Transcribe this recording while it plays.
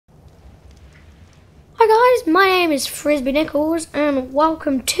guys, my name is Frisbee Nicholls and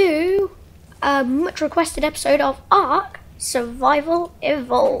welcome to a much requested episode of ARK Survival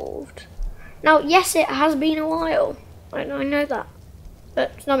Evolved. Now yes, it has been a while, I know that,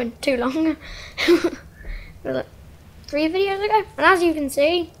 but it's not been too long. It was like 3 videos ago, and as you can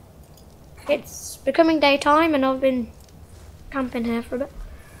see, it's becoming daytime and I've been camping here for a bit.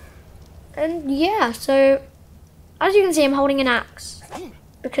 And yeah, so as you can see, I'm holding an axe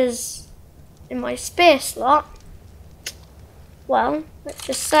because in my spear slot, well, let's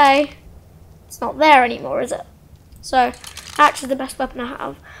just say it's not there anymore, is it? So axe is the best weapon I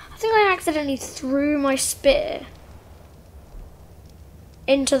have. I think I accidentally threw my spear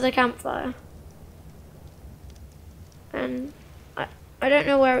into the campfire and I don't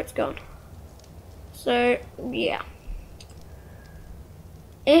know where it's gone. So yeah,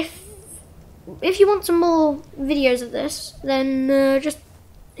 if you want some more videos of this, then just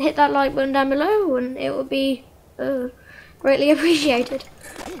hit that like button down below and it will be greatly appreciated.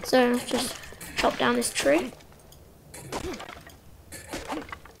 So let's just chop down this tree.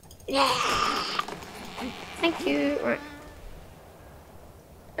 Yeah, thank you. Right,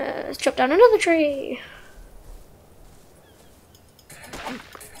 let's chop down another tree.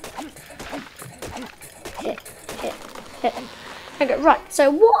 Hit. Okay, right,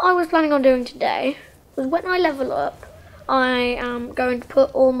 so what I was planning on doing today was when I level up, I am going to put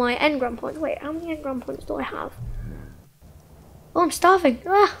all my engram points. Wait, how many engram points do I have? Oh, I'm starving.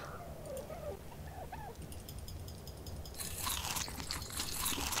 Ah.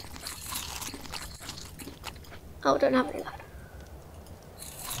 Oh, I don't have any left.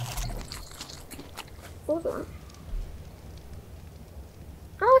 What was that?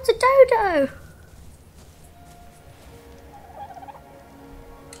 Oh, it's a dodo.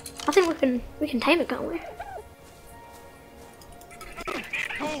 I think we can tame it, can't we?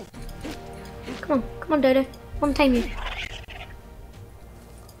 Come on, dodo. I want to tame you.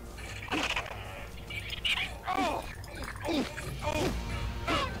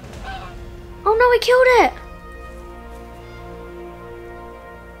 Oh no, we killed it!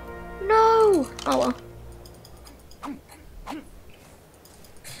 No! Oh well.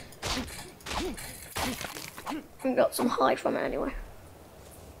 We got some hide from it anyway.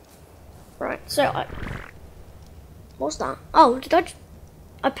 Right, so what's that? Oh,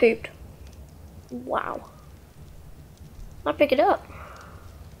 I pooped. Wow. I'll pick it up.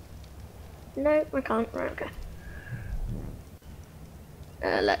 No, I can't. Right, okay.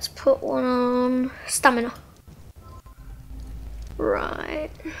 Let's put one on stamina. Right.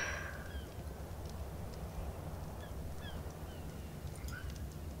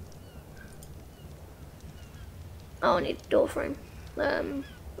 Oh, I need a door frame. Learn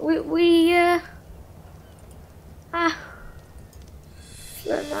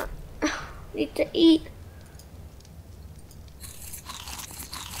that. Need to eat.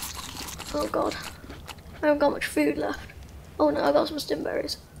 Oh god, I haven't got much food left. Oh no, I got some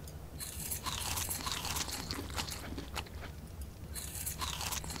stimberries.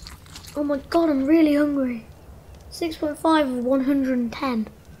 Oh my god, I'm really hungry. 6.5 of 110.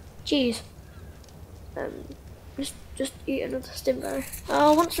 Jeez. Just eat another stimberry.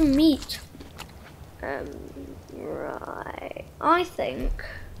 Oh, I want some meat. Right. I think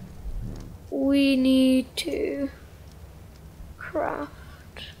we need to craft.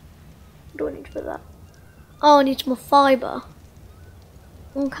 What do I need to put that? Oh, I need some more fibre.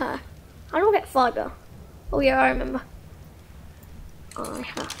 Okay. How do I get fibre? Oh yeah, I remember. I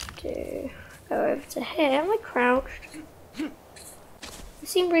have to go over to here. Am I crouched? They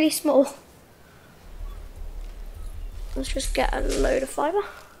seem really small. Let's just get a load of fibre.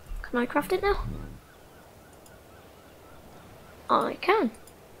 Can I craft it now? I can.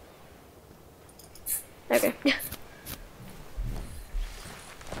 Okay.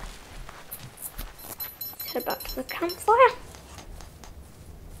 Head back to the campfire.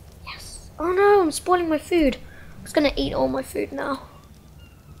 Yes. Oh no, I'm spoiling my food. I'm just gonna eat all my food now.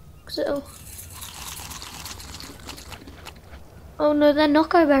 So. Oh no, they're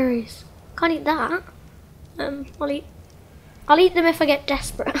knocko berries. Can't eat that. I'll eat them if I get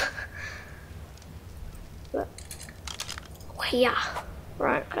desperate. But oh, yeah.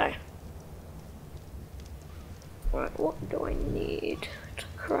 Right, okay. Right, what do I need to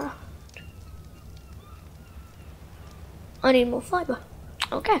craft? I need more fibre.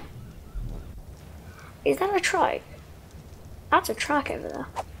 Okay. Is that a trike? That's a trike over there.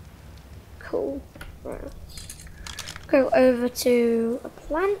 Cool. Right, let's go over to a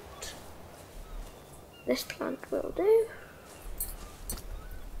plant. This plant will do.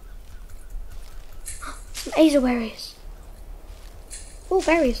 Some azer berries. Oh,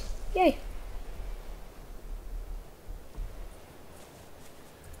 berries. Yay.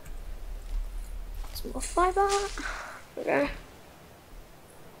 more fibre. Okay.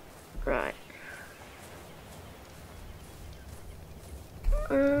 Right.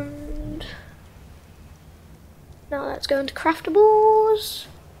 And now let's go into craftables.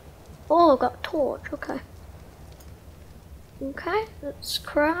 Oh, I've got a torch. Okay. Okay, let's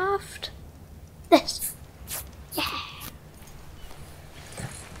craft this. Yeah.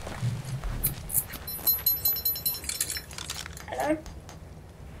 Hello.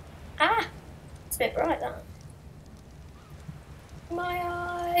 Ah, it's a bit bright that. My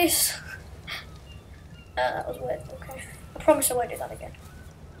eyes. That was weird. Okay. I promise I won't do that again.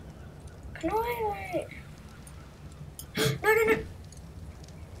 Can I like? No.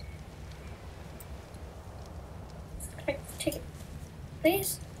 Can I take it,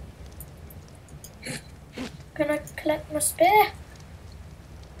 please? Can I collect my spear?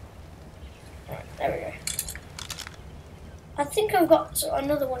 Right, there we go. I think I've got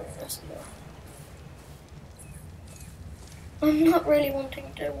another one in this as well. I'm not really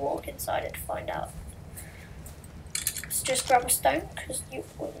wanting to walk inside it to find out. Let's just grab a stone, because you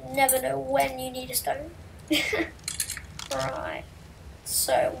will never know when you need a stone. Right.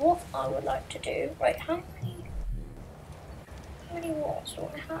 So what I would like to do, right, how many walls do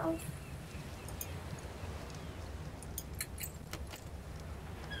I have?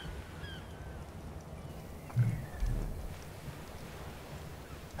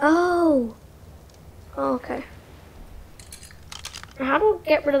 Oh. Oh, okay. How do I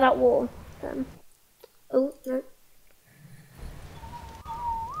get rid of that wall then? Oh, no.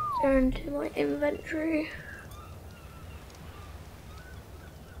 Go into my inventory.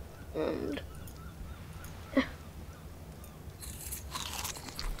 And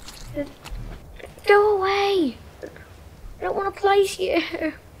go away! I don't want to place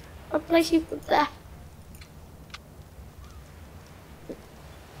you. I'll place you there.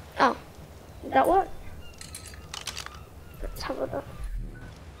 Oh, did that work? Let's have a look.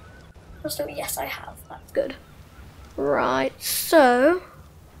 So yes, I have. That's good. Right, so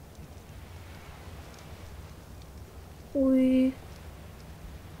we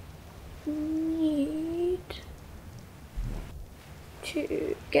need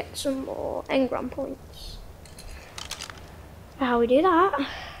to get some more engram points. How we do that?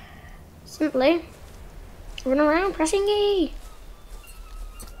 Simply run around pressing E.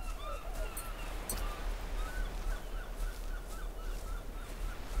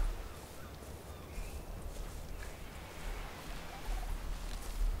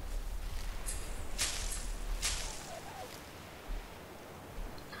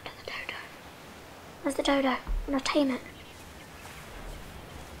 Where's the dodo? I'm gonna tame it.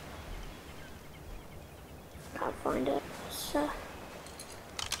 Can't find it. So,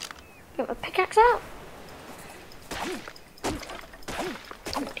 get my pickaxe out.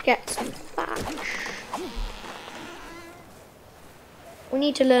 To get some thatch. We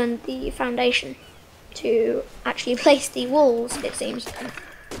need to learn the foundation to actually place the walls, it seems.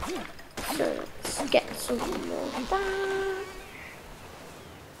 So let's get some more thatch.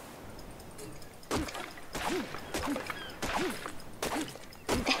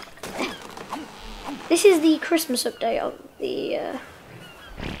 This is the Christmas update of the,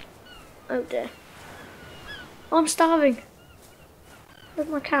 oh dear. Oh, I'm starving. Where's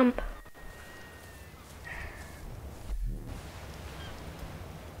my camp?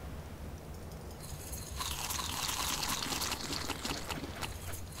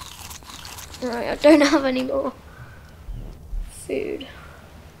 Right, I don't have any more food.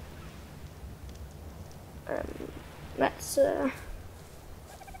 Let's,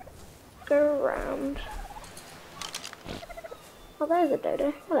 go around. Oh, there's a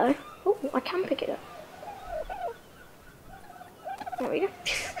dodo. Hello. Oh, I can pick it up. There we go.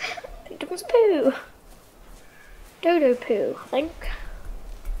 Picked up his poo. Dodo poo, I think.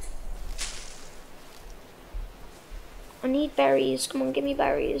 I need berries. Come on, give me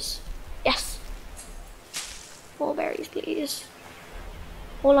berries. Yes. More berries, please.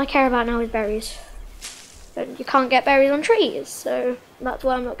 All I care about now is berries. But you can't get berries on trees, so that's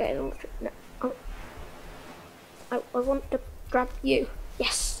why I'm not getting on the tree. No. Oh. I want to grab you.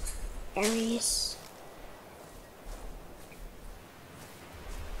 Yes. Berries.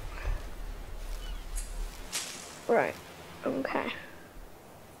 Right. Okay.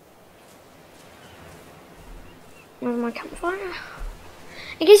 Where's my campfire?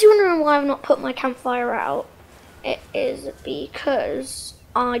 In case you're wondering why I've not put my campfire out, it is because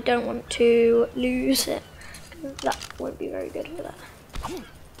I don't want to lose it. That won't be very good for that.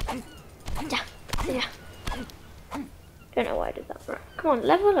 Yeah. Don't know why I did that. Right. Come on,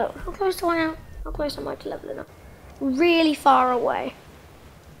 level up. How close do I am? How close am I to leveling up? Really far away.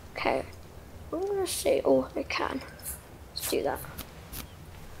 Okay. I'm gonna see. Oh, I can. Let's do that.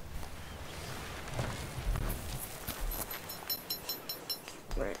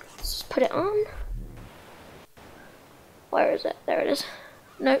 Right, let's put it on. Where is it? There it is.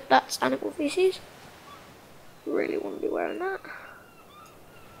 Nope, that's animal feces. Really want to be wearing that.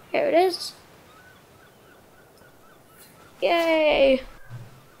 Here it is. Yay!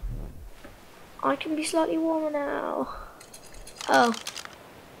 I can be slightly warmer now. Oh.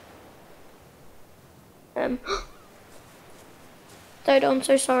 Dodo, I'm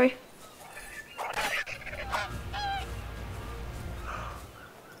so sorry.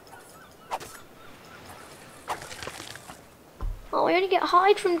 Oh, I only get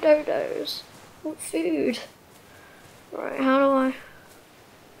hide from dodos. What food? Right, how do I?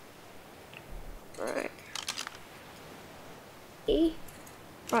 Right. E?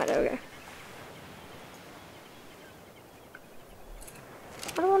 Right, there we go.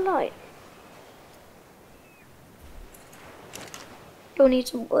 How do I light? Do I need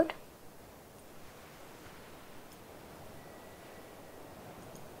some wood?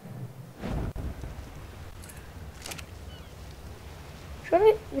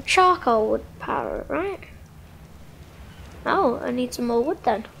 Surely the charcoal would power it, right? Oh, I need some more wood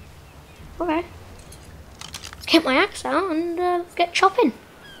then. Okay. Let's get my axe out and let's get chopping.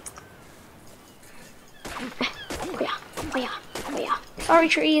 Oh yeah, oh yeah, oh yeah. Sorry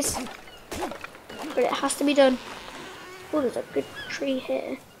trees. But it has to be done. Oh, there's a good tree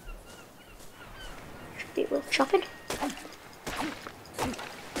here. Should be worth chopping.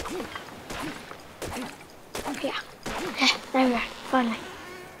 Yeah. There we go, finally.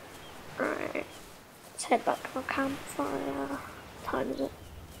 Alright. Let's head back to our campfire. What time is it?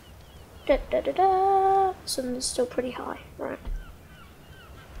 Da da da da. Sun's still pretty high, right.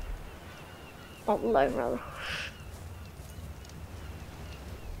 Not low, rather.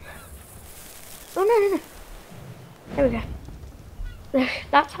 Oh no, no, no. There we go.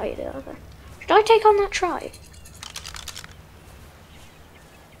 That's how you do it, okay. Should I take on that try?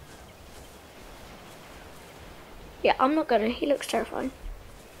 Yeah, I'm not gonna. He looks terrifying.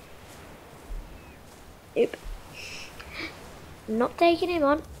 Nope. Not taking him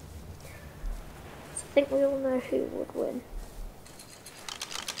on. I think we all know who would win.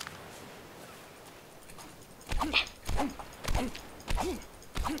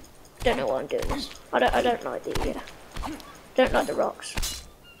 Don't know why I'm doing this. I don't like the rocks.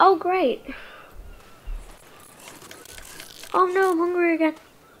 Oh great. Oh no, I'm hungry again.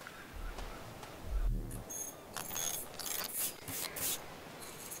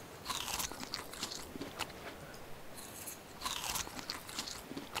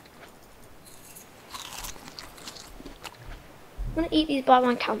 I'm gonna eat these by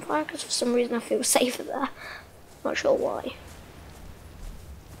my campfire because for some reason I feel safer there. Not sure why.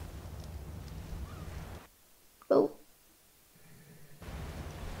 Oh.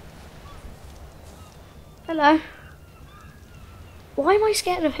 Hello. Why am I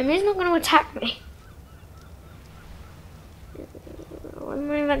scared of him? He's not going to attack me. Where's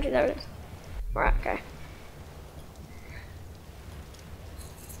my inventory? There it is. Right, okay.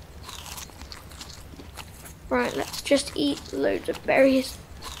 Right, let's just eat loads of berries.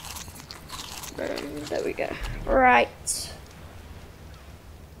 There we go. Right.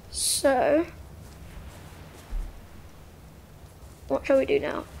 So, what shall we do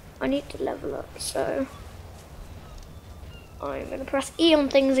now? I need to level up, so I'm going to press E on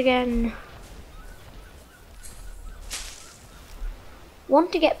things again.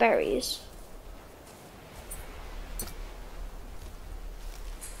 Want to get berries.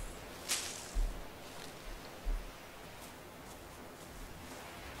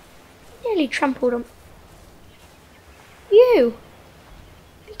 Nearly trampled on. You!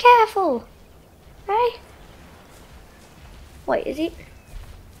 Be careful! Hey? Wait, is he?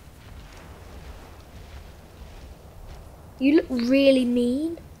 You look really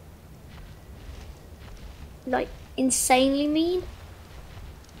mean. Like, insanely mean.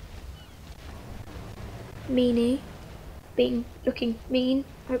 Meany. Looking mean.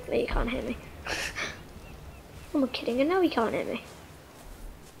 Hopefully he can't hear me. I'm not kidding, I know he can't hear me.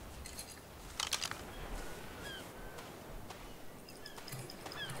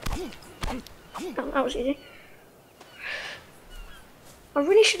 Oh, that was easy. I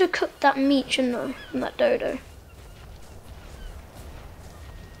really should have cooked that meat, shouldn't I? And that dodo.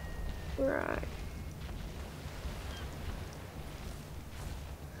 Right.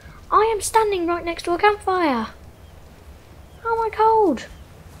 I am standing right next to a campfire. How am I cold?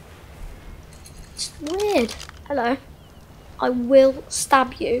 It's weird. Hello. I will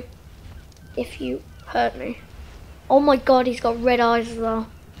stab you if you hurt me. Oh my god, he's got red eyes as well.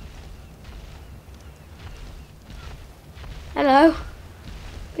 Hello?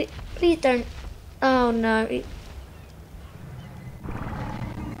 Please don't. Oh no.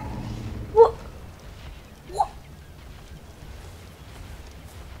 What? What?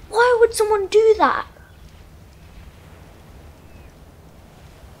 Why would someone do that?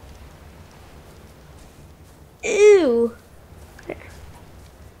 Ew.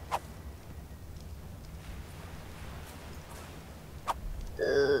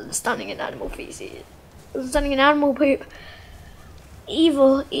 Standing in animal feces. Standing in animal poop.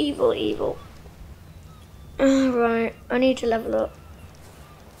 Evil, evil, evil. Right, I need to level up.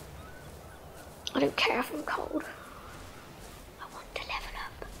 I don't care if I'm cold. I want to level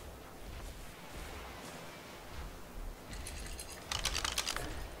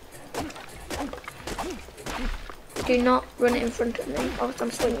up. Do not run in front of me whilst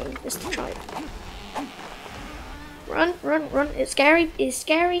I'm swinging, just to try it. Run, run, run. It's scary, it's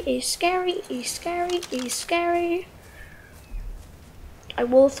scary, it's scary, it's scary, it's scary. I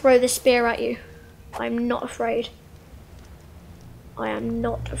will throw the spear at you. I'm not afraid. I am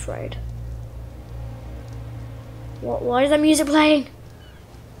not afraid. What? Why is that music playing?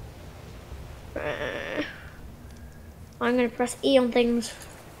 I'm going to press E on things.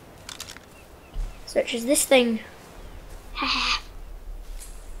 Such as this thing.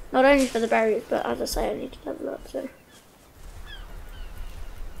 Not only for the berries, but as I say, I need to level up, so.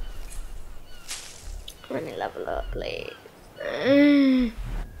 Let me level up, please. I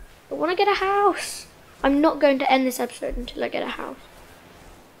want to get a house. I'm not going to end this episode until I get a house.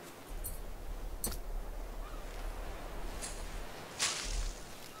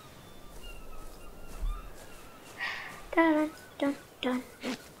 Dun, dun, dun,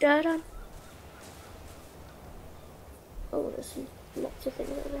 dun, dun. Oh, there's lots of things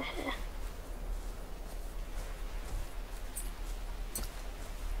over here.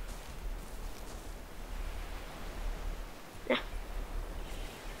 Yeah.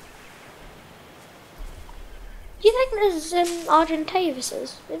 Do you think there's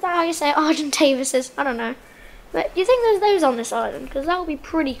Argentavises? Is that how you say Argentavises? I don't know. But do you think there's those on this island? Because that would be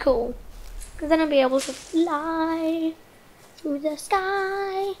pretty cool. Because then I'll be able to fly through the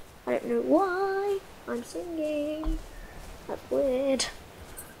sky. I don't know why I'm singing. That's weird.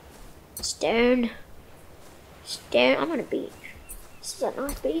 Stone. Stone. I'm on a beach. This is a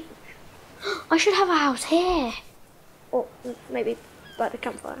nice beach. I should have a house here. Or maybe by the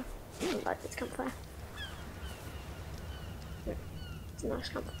campfire. I like this campfire. It's a nice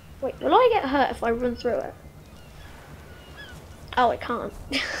campfire. Wait, will I get hurt if I run through it? Oh, I can't.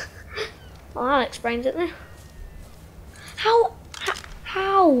 Well, that explains it then. How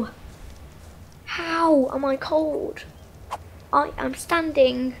am I cold? I am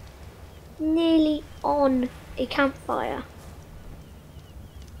standing nearly on a campfire.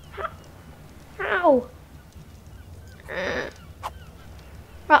 How?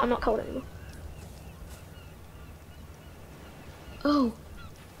 Right, I'm not cold anymore. Oh.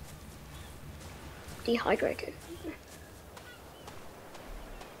 Dehydrated.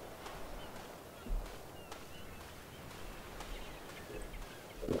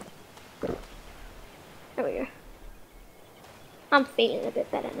 There we go. I'm feeling a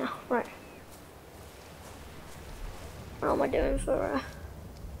bit better now. Right. How am I doing for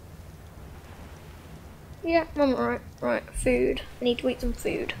yeah, I'm alright. Right, food. I need to eat some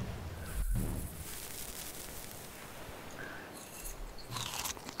food.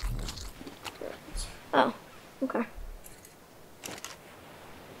 Oh, okay.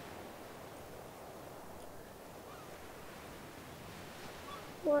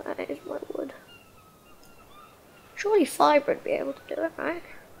 Where is my wood? Surely fibre would be able to do it, right?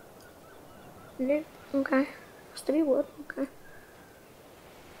 No, okay. Has to be wood, okay.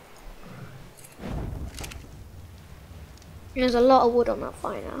 There's a lot of wood on that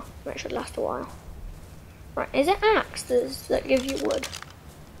fire now. That should last a while. Right, is it axe that gives you wood?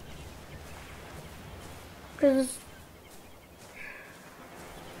 Because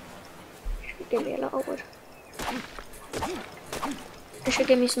it should give me a lot of wood. It should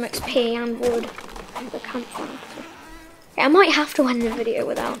give me some XP and wood. The campfire. Okay, I might have to end the video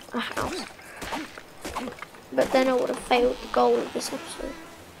without a house. But then I would have failed the goal of this episode.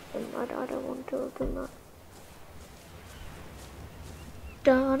 And I don't want to have done that.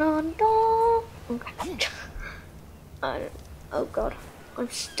 Dun, dun, dun. Okay. Oh god. I'm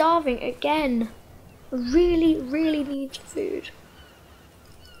starving again. I really, really need food.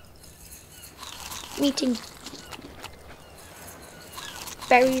 I'm eating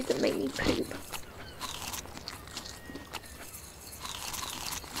berries that make me poop.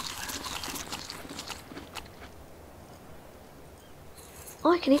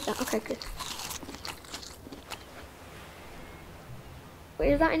 Oh, I can eat that. Okay, good.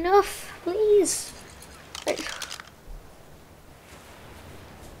 Is that enough? Please.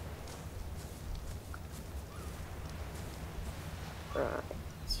 Right.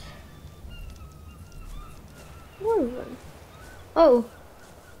 Whoa. Oh.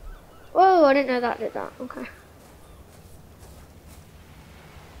 Whoa, I didn't know that did that. Okay.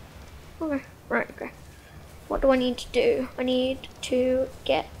 Okay. Right, okay. What do I need to do? I need to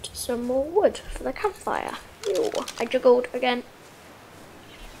get some more wood for the campfire. Ew, I juggled again.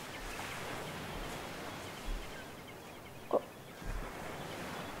 Oh.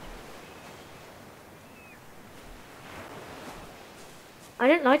 I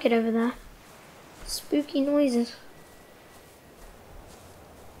don't like it over there. Spooky noises.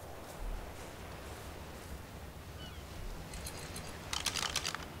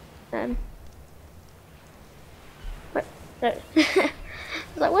 What? No. I was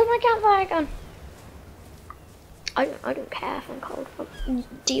like, where's my campfire gun? I don't care if I'm cold.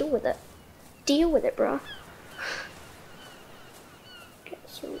 Deal with it. Deal with it, bro. Get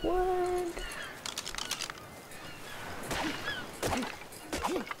some wood.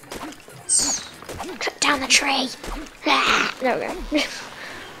 Cut down the tree. There we go.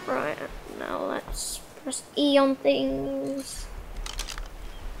 Right, now let's press E on things.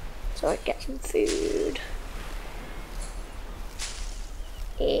 So I get some food.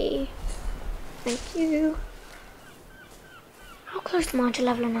 E. Thank you. How close am I to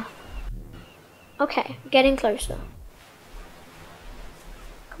leveling up? Okay, getting closer.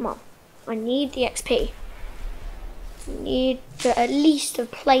 Come on. I need the XP. I need to at least have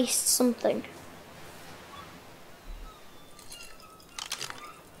placed something.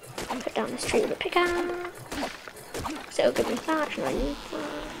 Put down this tree with a pickaxe. So it'll give me thatch, and I need thatch.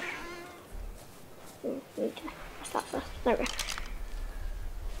 Need to press that first. There we go.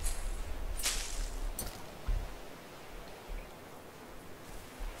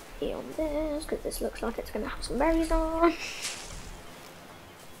 E on this, because this looks like it's going to have some berries on.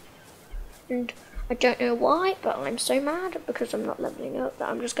 And I don't know why, but I'm so mad because I'm not leveling up that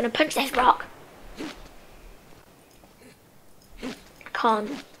I'm just going to punch this rock.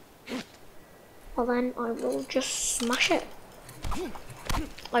 Can't. Well then, I will just smash it.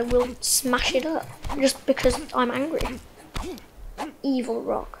 I will smash it up, just because I'm angry. Evil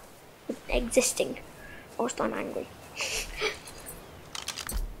rock. Existing, whilst I'm angry.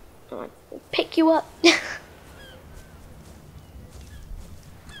 I'll pick you up.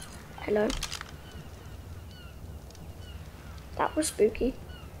 Hello. That was spooky.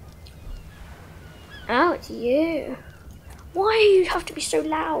 Oh, it's you. Why do you have to be so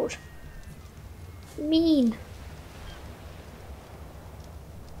loud? Mean.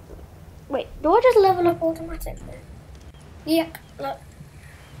 Wait, do I just level up automatically? Yep, look.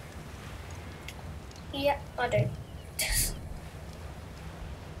 Yep, I do.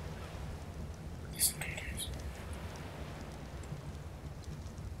 There's dodos.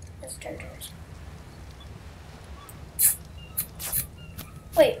 There's dodos.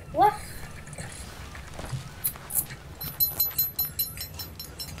 Wait, what?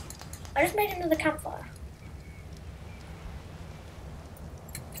 I just made another campfire.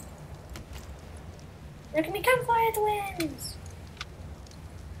 Look at me, campfire twins!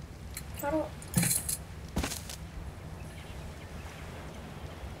 I don't...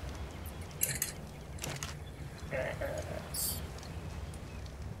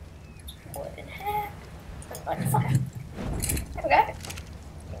 Wood in here. And light a fire. There we go.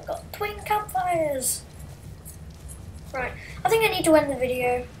 We've got twin campfires. Right, I think I need to end the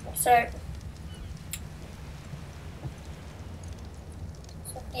video, so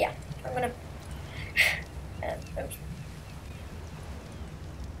yeah, I'm gonna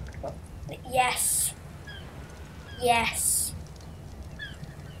yes, yes.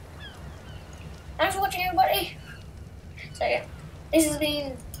 Thanks for watching, everybody. So yeah, this has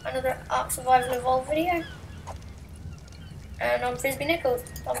been another ARK Survival Evolved video, and I'm Frisbee Nicholls.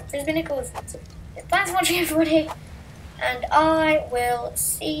 So, thanks for watching, everybody. And I will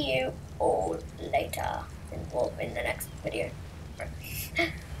see you all later in the next video.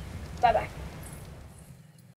 Bye bye.